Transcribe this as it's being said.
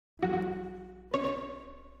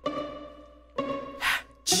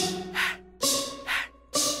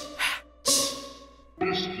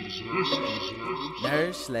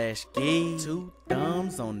Nerd/geek, 2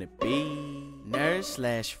 thumbs on the beat.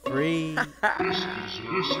 Nerd/free.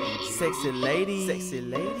 Sexy ladies.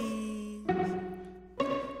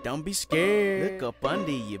 Don't be scared. Look up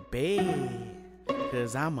under your bed.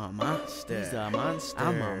 Cause I'm a monster. He's a monster.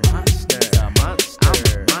 I'm a monster. He's a monster. I'm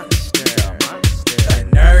a monster. A monster. A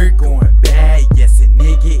nerd going bad, yes, a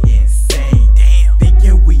nigga insane. Damn.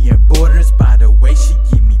 Thinking we in borders by the way she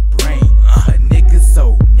give me brain. A nigga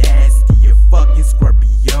so nasty, a fucking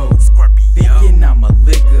Scorpio. Thinking I'm a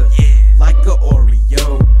liquor, like a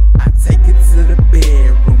Oreo. I take her to the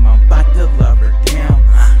bedroom, I'm about to love her down.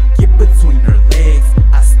 Get between her legs,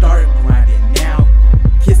 I start grinding now.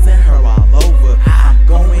 Kissing her all over, I'm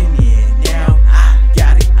going in now.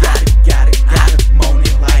 Got it,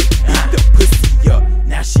 moaning like beat the pussy up.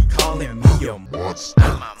 Now she calling me a monster.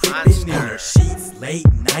 Creeping in her sheets late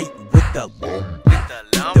night with the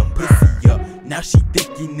pussy up. Now she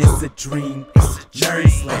thinking it's a dream.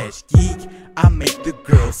 Nerd/geek, I make the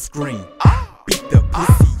girl scream. Beat the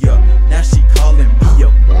pussy up. Now she calling me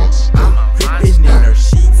a monster. Creeping in her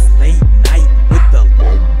sheets late night with the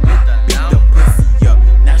beat the pussy up.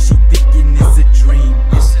 Now she thinking it's a dream.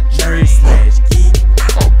 Nerd/geek,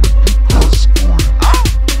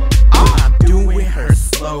 I'm doing her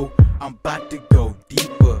slow. I'm about to go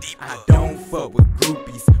deeper. I don't fuck with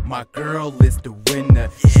groupies. My girl is the winner.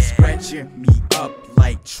 She's scratching me up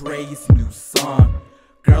like Trey's new song.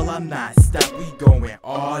 Girl, I'm not stopped. We going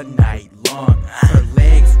all night long. Her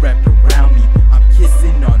legs wrapped around me. I'm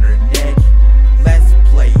kissing on her neck. Let's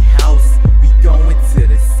play house. We going to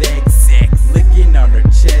the sex. Licking on her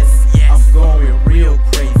chest. I'm going real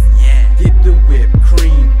crazy. Get the whipped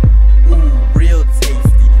cream. Ooh, real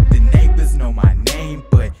tasty. The neighbors know my name,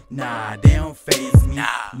 but nah, they don't faze me.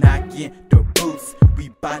 Knocking the boots. We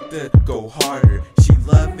bout to go harder. She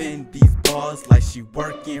loving these balls like she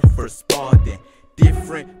working for Spalding.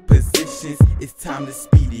 Different positions, it's time to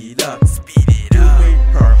speed it up. Doing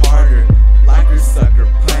her harder, like her sucker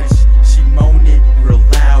punch. She moaning real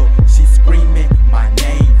loud, she screaming my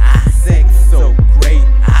name. Sex so great,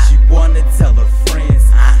 she wanna tell her friends.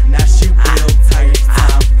 Now she real tired,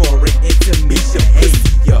 time for an intermission.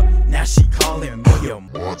 Pussy up, now she calling me a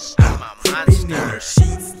monster. Creeping in her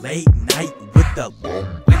sheets late night with the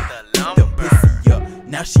pussy up.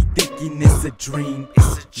 Now she thinking it's a dream.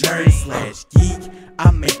 Nerd/geek, I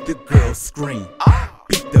make the girl scream.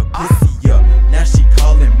 Beat the pussy up. Now she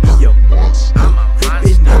calling me a monster.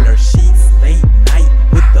 Creeping in her sheets late night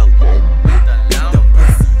with the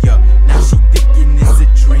pussy up. Now she thinking it's a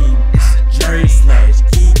dream.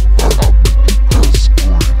 Nerd/geek.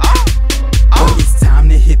 Oh, it's time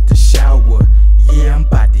to hit the shower. Yeah, I'm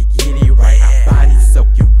about to get it right. Her body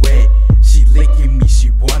soaking wet. She licking me, she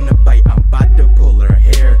wanna bite. I'm about to pull her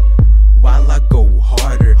hair while I go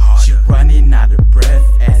harder. She running out of breath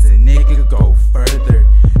as a nigga go further.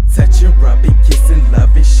 Touching, rubbing, kissing,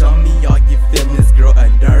 loving. Show me all your feelings, girl. A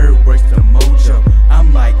nerd works the mojo.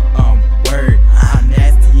 I'm like, word. I'm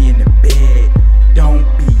nasty in the bed. Don't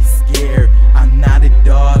be scared. I'm not a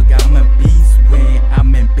dog. I'm a beast when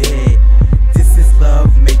I'm in bed. This is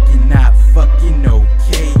love making, not fucking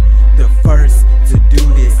okay. The first to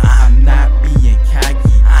do this, I'm not being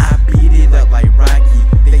cocky. I beat it up like Rocky.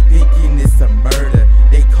 They thinking it's a murder.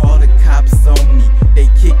 They call the cops on me. They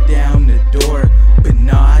kick down the door, but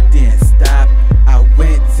no, I didn't stop. I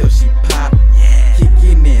went till she popped,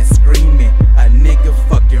 kicking and screaming. A nigga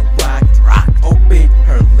fucking rocked. Open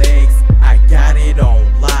her legs, I got it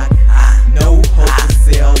on lock. No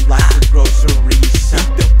wholesale like a grocery shop.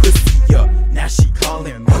 The pussy up, now she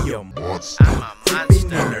calling me a monster.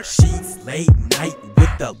 Creeping in her sheets late night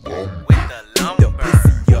with the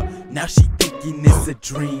pussy up. Now she thinking it's a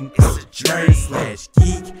dream.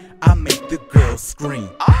 Nerd/geek, I make the girl scream.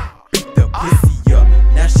 Beat the pussy up.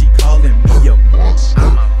 Now she calling me a monster.